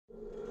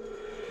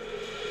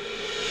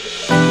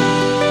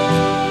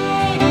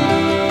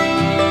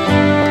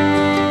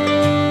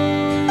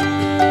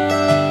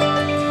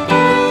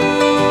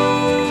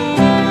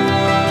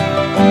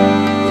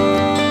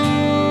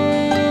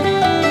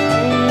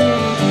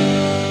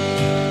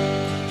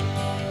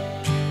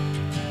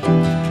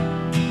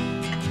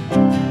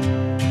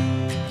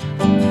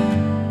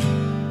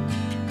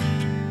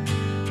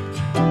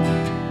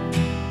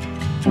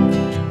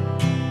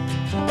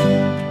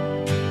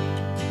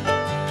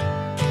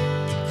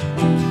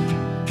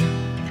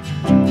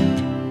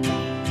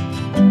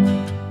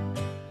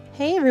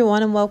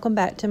everyone, and welcome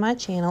back to my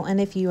channel.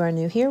 And if you are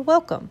new here,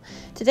 welcome.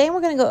 Today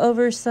we're going to go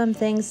over some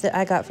things that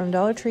I got from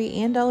Dollar Tree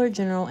and Dollar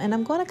General, and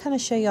I'm going to kind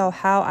of show y'all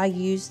how I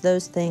use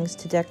those things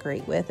to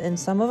decorate with. And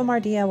some of them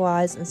are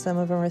DIYs and some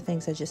of them are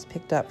things I just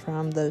picked up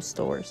from those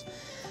stores.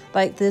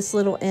 Like this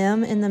little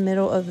M in the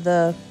middle of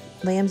the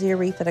lamb's ear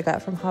wreath that I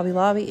got from Hobby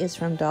Lobby is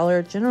from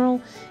Dollar General,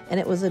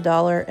 and it was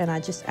 $1, and I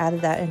just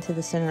added that into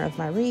the center of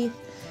my wreath.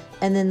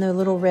 And then the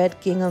little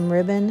red gingham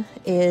ribbon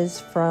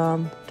is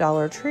from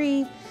Dollar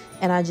Tree,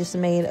 and I just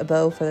made a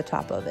bow for the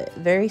top of it.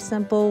 Very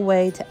simple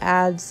way to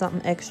add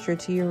something extra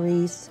to your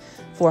wreath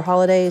for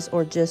holidays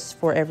or just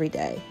for every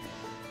day.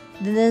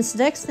 Then this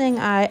next thing,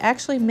 I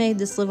actually made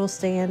this little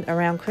stand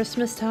around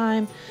Christmas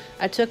time.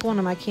 I took one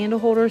of my candle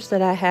holders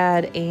that I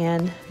had,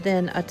 and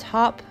then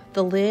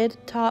the lid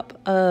top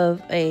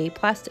of a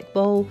plastic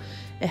bowl.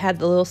 It had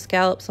the little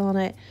scallops on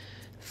it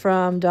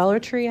from Dollar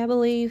Tree, I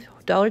believe.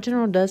 Dollar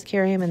General does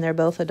carry them, and they're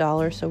both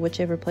 $1, so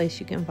whichever place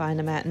you can find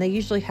them at. And they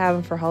usually have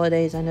them for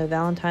holidays. I know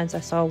Valentine's,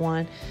 I saw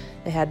one.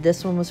 They had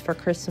this one was for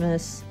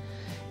Christmas.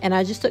 And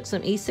I just took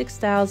some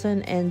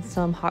E6000 and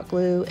some hot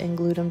glue and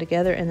glued them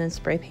together and then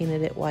spray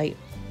painted it white.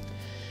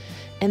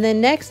 And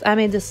then next, I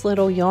made this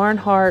little yarn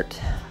heart.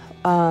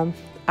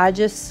 I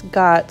just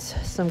got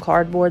some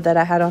cardboard that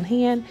I had on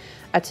hand.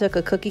 I took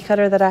a cookie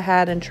cutter that I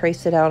had and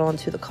traced it out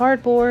onto the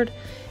cardboard,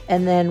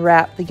 and then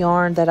wrapped the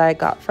yarn that I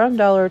got from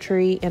Dollar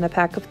Tree in a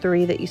pack of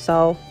 3 that you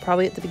saw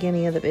probably at the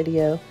beginning of the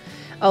video.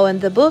 Oh, and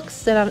the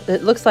books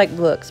it looks like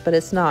books, but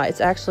it's not.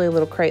 It's actually a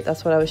little crate.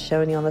 That's what I was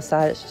showing you on the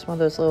side. It's just one of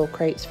those little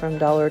crates from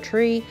Dollar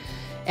Tree,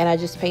 and I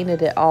just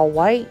painted it all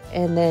white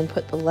and then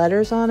put the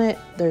letters on it.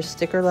 There's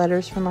sticker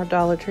letters from our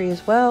Dollar Tree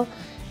as well,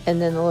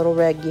 and then the little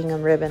red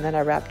gingham ribbon that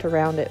I wrapped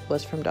around it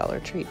was from Dollar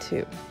Tree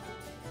too.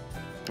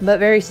 But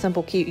very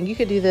simple, cute. And you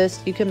could do this.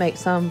 You could make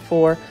some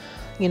for,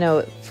 you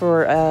know,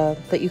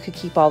 that you could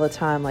keep all the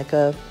time, like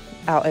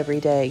out every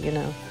day, you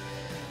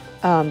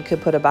know. You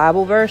could put a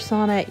Bible verse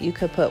on it. You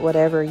could put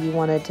whatever you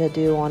wanted to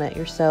do on it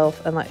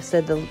yourself. And like I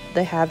said,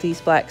 they have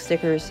these black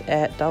stickers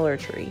at Dollar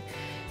Tree.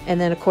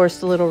 And then, of course,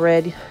 the little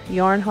red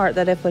yarn heart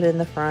that I put in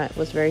the front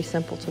was very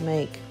simple to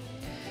make.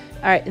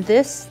 All right,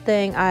 this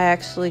thing I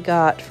actually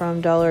got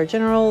from Dollar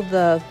General.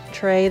 The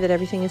tray that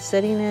everything is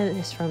sitting in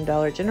is from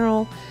Dollar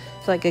General.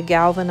 It's like a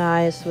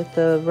galvanized with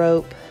the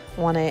rope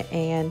on it,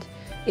 and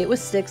it was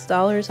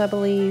 $6, I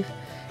believe.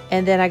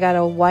 And then I got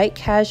a white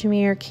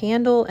cashmere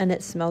candle, and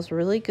it smells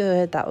really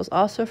good. That was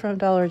also from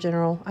Dollar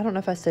General. I don't know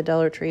if I said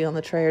Dollar Tree on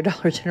the tray or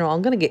Dollar General.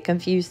 I'm going to get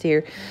confused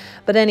here.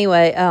 But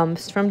anyway,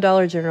 it's from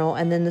Dollar General.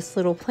 And then this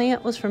little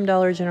plant was from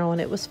Dollar General,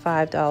 and it was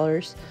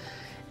 $5.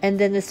 And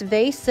then this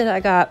vase that I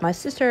got, my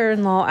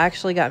sister-in-law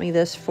actually got me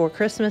this for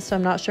Christmas, so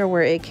I'm not sure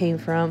where it came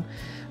from.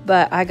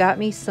 But I got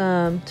me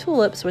some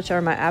tulips, which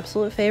are my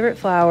absolute favorite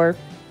flower.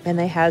 And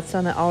they had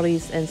some at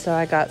Aldi's, and so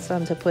I got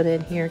some to put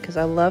in here because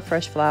I love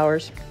fresh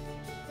flowers.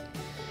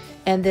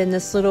 And then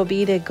this little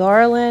beaded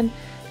garland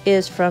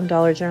is from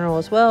Dollar General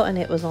as well, and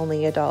it was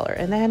only $1.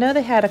 And I know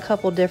they had a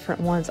couple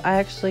different ones. I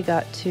actually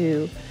got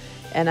 2,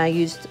 and I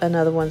used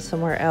another one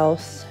somewhere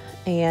else,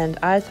 and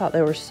I thought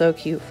they were so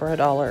cute for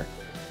 $1.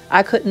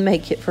 I couldn't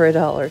make it for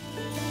 $1.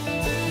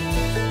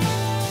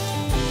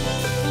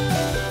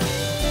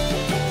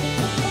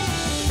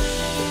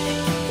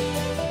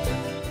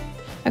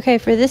 Okay,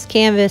 for this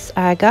canvas,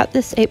 I got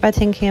this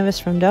 8x10 canvas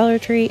from Dollar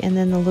Tree, and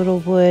then the little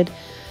wood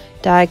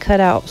die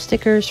cutout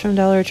stickers from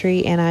Dollar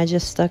Tree, and I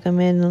just stuck them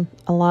in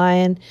a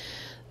line,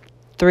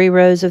 3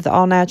 rows of the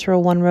all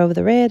natural, 1 row of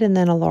the red, and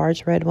then a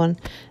large red one,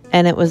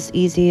 and it was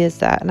easy as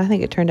that, and I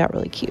think it turned out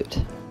really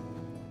cute.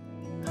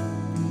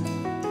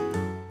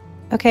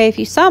 Okay, if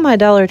you saw my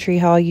Dollar Tree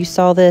haul, you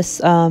saw this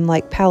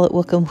like palette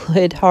looking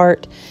wood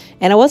heart,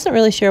 and I wasn't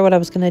really sure what I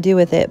was going to do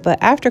with it, but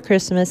after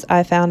Christmas,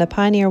 I found a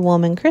Pioneer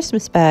Woman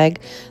Christmas bag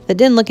that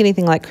didn't look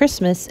anything like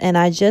Christmas, and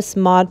I just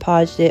Mod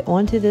Podged it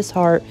onto this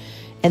heart,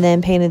 and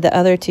then painted the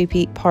other 2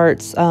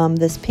 parts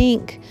this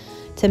pink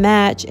to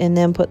match, and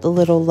then put the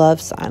little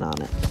love sign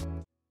on it.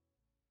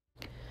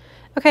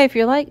 Okay, if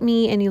you're like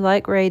me and you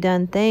like Rea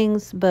Dunn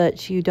things,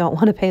 but you don't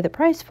want to pay the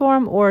price for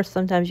them, or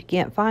sometimes you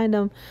can't find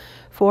them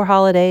for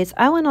holidays,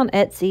 I went on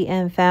Etsy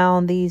and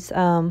found these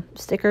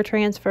sticker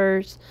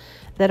transfers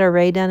that are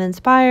Rea Dunn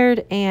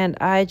inspired, and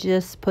I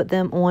just put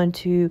them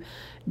onto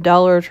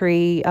Dollar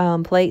Tree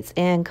plates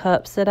and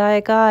cups that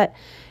I got,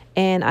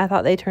 and I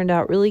thought they turned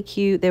out really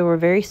cute. They were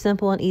very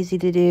simple and easy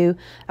to do.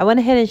 I went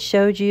ahead and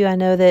showed you. I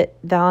know that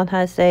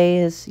Valentine's Day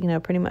is, you know,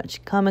 pretty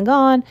much come and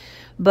gone,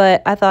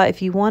 but I thought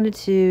if you wanted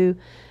to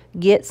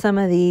get some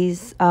of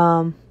these,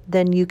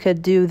 then you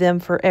could do them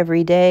for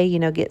every day. You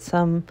know, get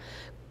some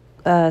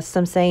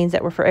sayings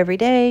that were for every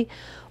day,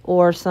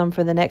 or some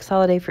for the next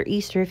holiday for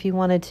Easter if you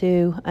wanted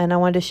to. And I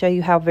wanted to show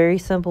you how very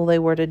simple they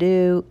were to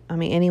do. I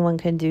mean, anyone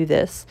can do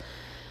this.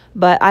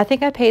 But I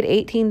think I paid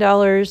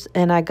 $18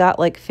 and I got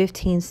like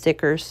 15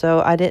 stickers, so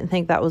I didn't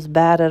think that was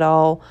bad at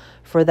all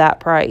for that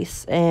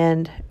price.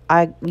 And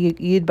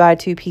you'd buy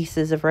 2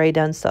 pieces of Rea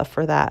Dunn stuff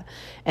for that.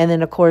 And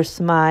then of course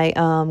my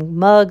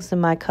mugs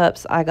and my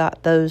cups, I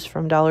got those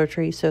from Dollar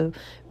Tree, so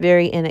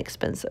very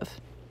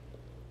inexpensive.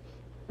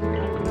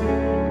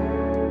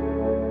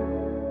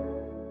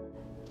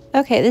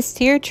 Okay, this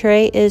tier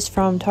tray is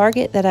from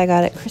Target that I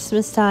got at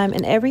Christmas time,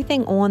 and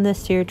everything on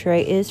this tier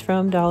tray is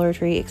from Dollar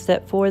Tree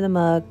except for the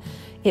mug.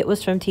 It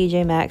was from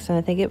TJ Maxx, and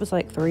I think it was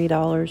like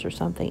 $3 or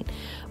something.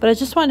 But I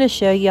just wanted to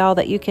show y'all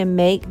that you can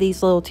make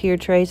these little tier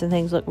trays and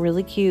things look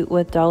really cute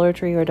with Dollar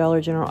Tree or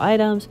Dollar General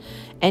items,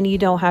 and you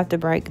don't have to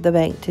break the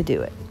bank to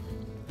do it.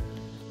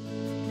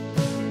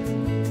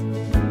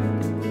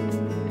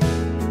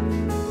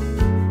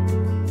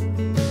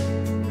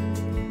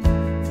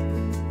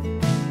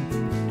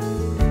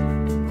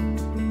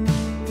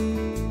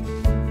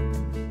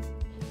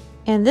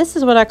 And this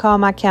is what I call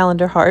my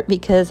calendar heart,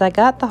 because I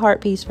got the heart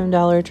piece from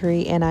Dollar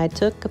Tree and I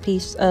took a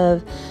piece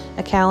of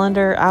a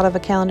calendar out of a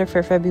calendar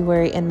for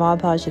February and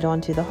Mod Podged it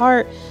onto the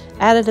heart,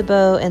 added a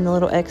bow and the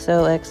little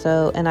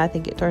XOXO, and I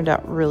think it turned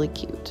out really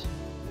cute.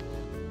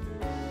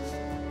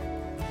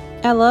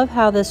 I love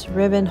how this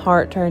ribbon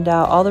heart turned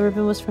out. All the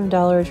ribbon was from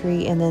Dollar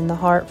Tree, and then the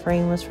heart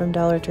frame was from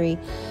Dollar Tree.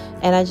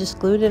 And I just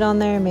glued it on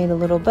there, made a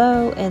little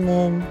bow, and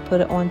then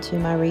put it onto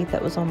my wreath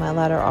that was on my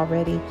ladder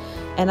already.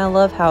 And I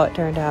love how it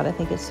turned out. I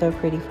think it's so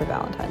pretty for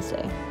Valentine's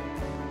Day.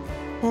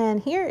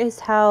 And here is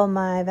how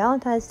my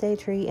Valentine's Day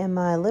tree in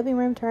my living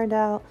room turned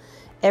out.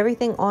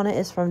 Everything on it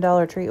is from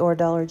Dollar Tree or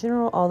Dollar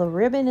General. All the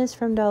ribbon is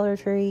from Dollar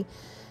Tree.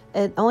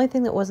 The only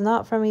thing that was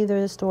not from either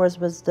of the stores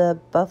was the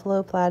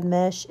buffalo plaid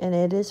mesh, and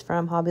it is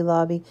from Hobby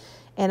Lobby.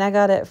 And I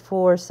got it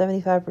for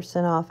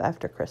 75% off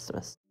after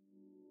Christmas.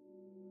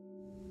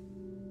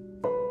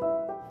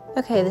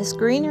 Okay, this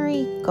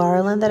greenery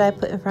garland that I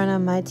put in front of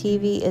my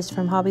TV is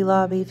from Hobby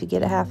Lobby. If you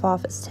get it half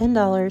off, it's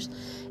 $10.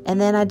 And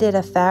then I did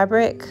a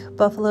fabric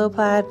buffalo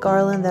plaid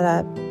garland that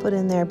I put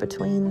in there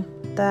between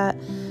that,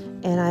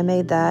 and I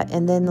made that.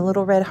 And then the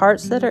little red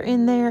hearts that are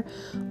in there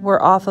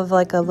were off of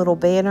like a little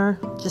banner,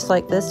 just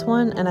like this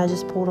one, and I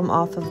just pulled them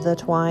off of the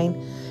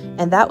twine.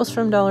 And that was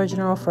from Dollar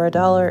General for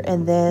 $1.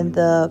 And then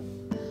the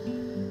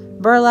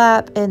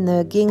burlap and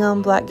the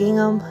gingham, black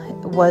gingham,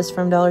 was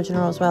from Dollar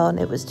General as well, and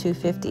it was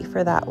 $2.50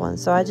 for that one.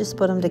 So I just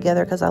put them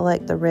together because I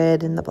like the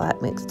red and the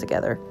black mixed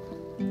together.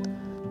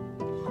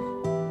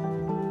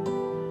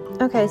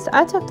 Okay, so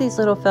I took these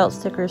little felt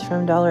stickers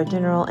from Dollar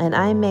General and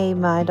I made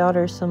my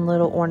daughter some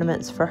little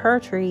ornaments for her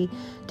tree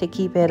to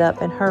keep it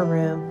up in her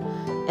room.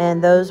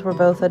 And those were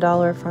both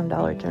 $1 from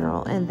Dollar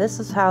General. And this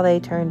is how they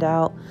turned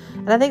out.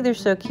 And I think they're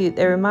so cute.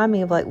 They remind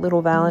me of like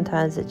little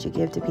Valentines that you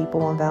give to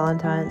people on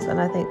Valentine's.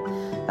 And I think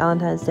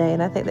Valentine's Day.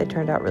 And I think they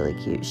turned out really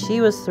cute. She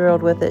was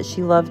thrilled with it.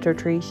 She loved her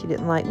tree. She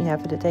didn't like me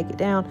having to take it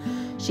down.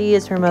 She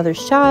is her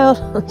mother's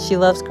child. She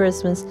loves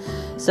Christmas.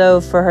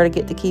 So for her to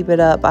get to keep it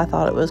up, I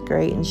thought it was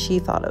great. And she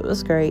thought it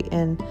was great.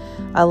 And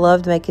I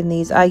loved making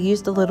these. I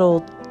used the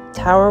little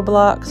tower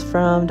blocks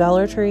from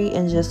Dollar Tree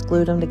and just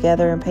glued them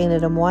together and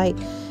painted them white,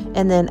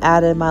 and then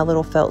added my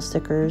little felt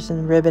stickers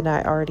and ribbon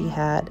I already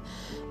had.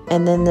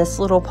 And then this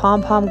little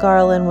pom-pom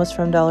garland was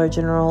from Dollar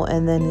General,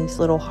 and then these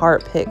little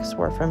heart picks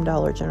were from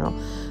Dollar General,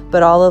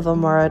 but all of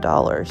them are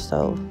 $1,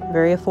 so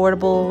very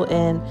affordable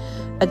and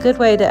a good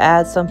way to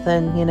add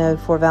something, you know,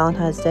 for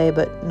Valentine's Day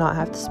but not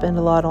have to spend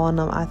a lot on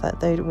them. I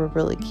thought they were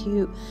really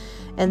cute.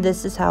 And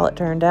this is how it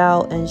turned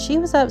out, and she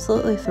was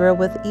absolutely thrilled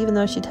with it. Even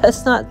though she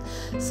does not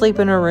sleep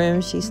in her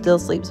room, she still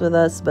sleeps with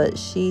us, but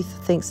she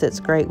thinks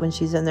it's great when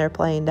she's in there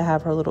playing to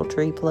have her little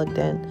tree plugged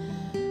in.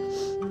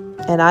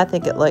 And I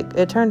think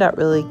it turned out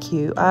really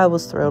cute. I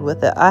was thrilled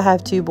with it. I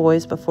have 2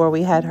 boys before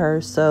we had her,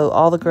 so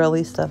all the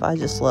girly stuff, I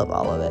just love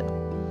all of it.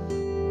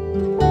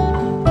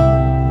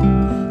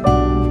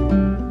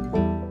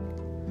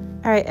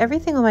 Alright,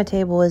 everything on my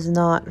table is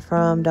not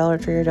from Dollar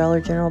Tree or Dollar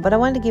General, but I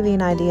wanted to give you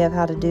an idea of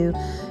how to do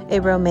a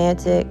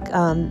romantic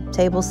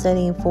table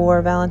setting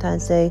for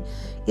Valentine's Day,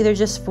 either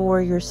just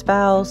for your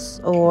spouse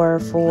or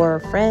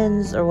for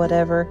friends or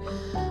whatever.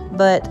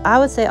 But I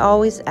would say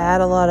always add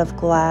a lot of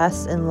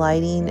glass and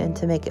lighting, and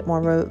to make it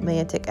more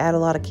romantic, add a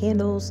lot of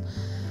candles.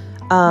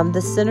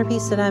 The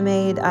centerpiece that I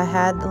made, I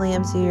had the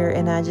lamb's ear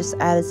and I just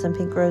added some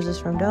pink roses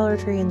from Dollar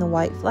Tree and the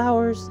white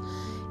flowers.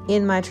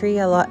 In my tree,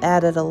 I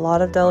added a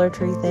lot of Dollar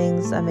Tree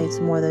things. I made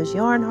some more of those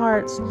yarn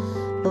hearts.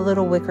 The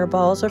little wicker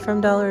balls are from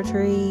Dollar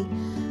Tree.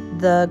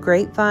 The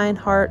grapevine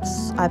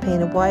hearts I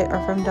painted white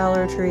are from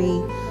Dollar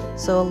Tree.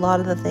 So a lot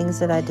of the things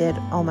that I did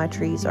on my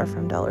trees are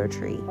from Dollar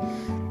Tree.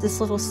 This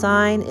little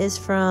sign is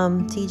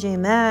from TJ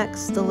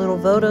Maxx. The little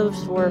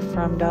votives were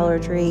from Dollar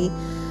Tree.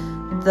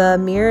 The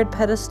mirrored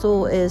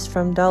pedestal is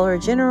from Dollar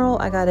General.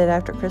 I got it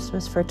after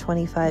Christmas for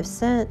 25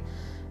 cents.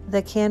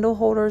 The candle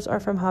holders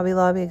are from Hobby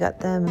Lobby. I got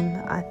them,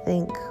 I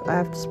think,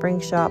 after Spring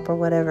Shop or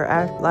whatever,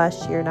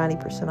 last year,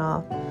 90%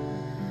 off.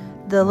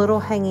 The little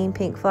hanging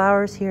pink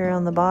flowers here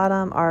on the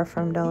bottom are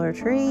from Dollar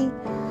Tree.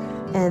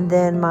 And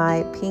then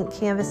my pink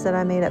canvas that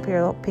I made up here,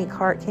 little pink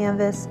heart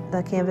canvas,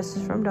 the canvas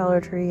is from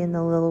Dollar Tree, and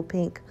the little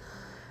pink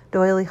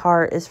doily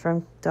heart is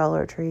from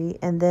Dollar Tree.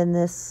 And then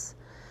this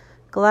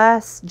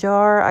glass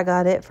jar, I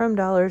got it from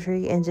Dollar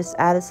Tree and just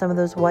added some of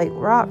those white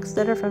rocks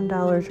that are from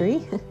Dollar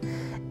Tree.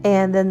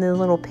 And then the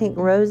little pink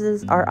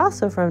roses are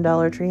also from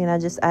Dollar Tree, and I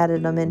just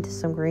added them into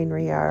some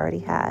greenery I already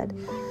had.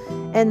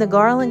 And the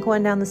garland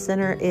going down the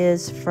center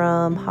is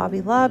from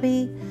Hobby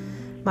Lobby.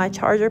 My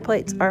charger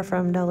plates are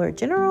from Dollar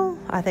General.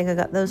 I think I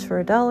got those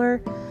for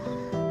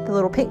 $1. The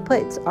little pink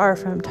plates are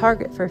from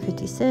Target for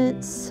 50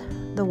 cents.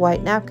 The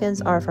white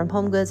napkins are from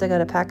Home Goods. I got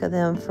a pack of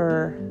them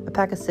for a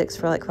pack of 6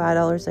 for like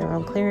 $5. They were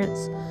on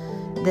clearance.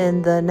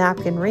 Then the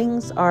napkin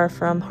rings are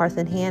from Hearth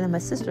and Hand, and my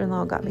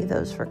sister-in-law got me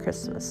those for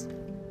Christmas.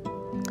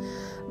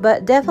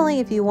 But definitely,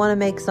 if you want to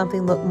make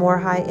something look more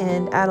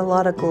high-end, add a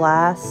lot of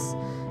glass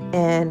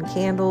and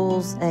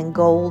candles and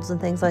golds and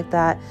things like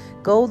that.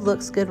 Gold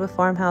looks good with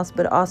farmhouse,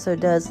 but it also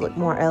does look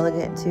more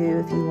elegant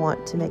too if you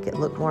want to make it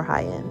look more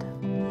high-end.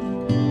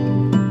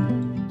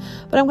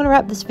 But I'm going to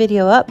wrap this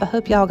video up. I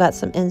hope y'all got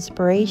some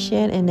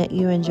inspiration and that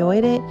you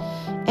enjoyed it.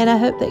 And I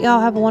hope that y'all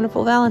have a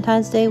wonderful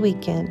Valentine's Day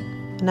weekend.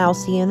 And I'll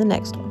see you in the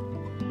next one.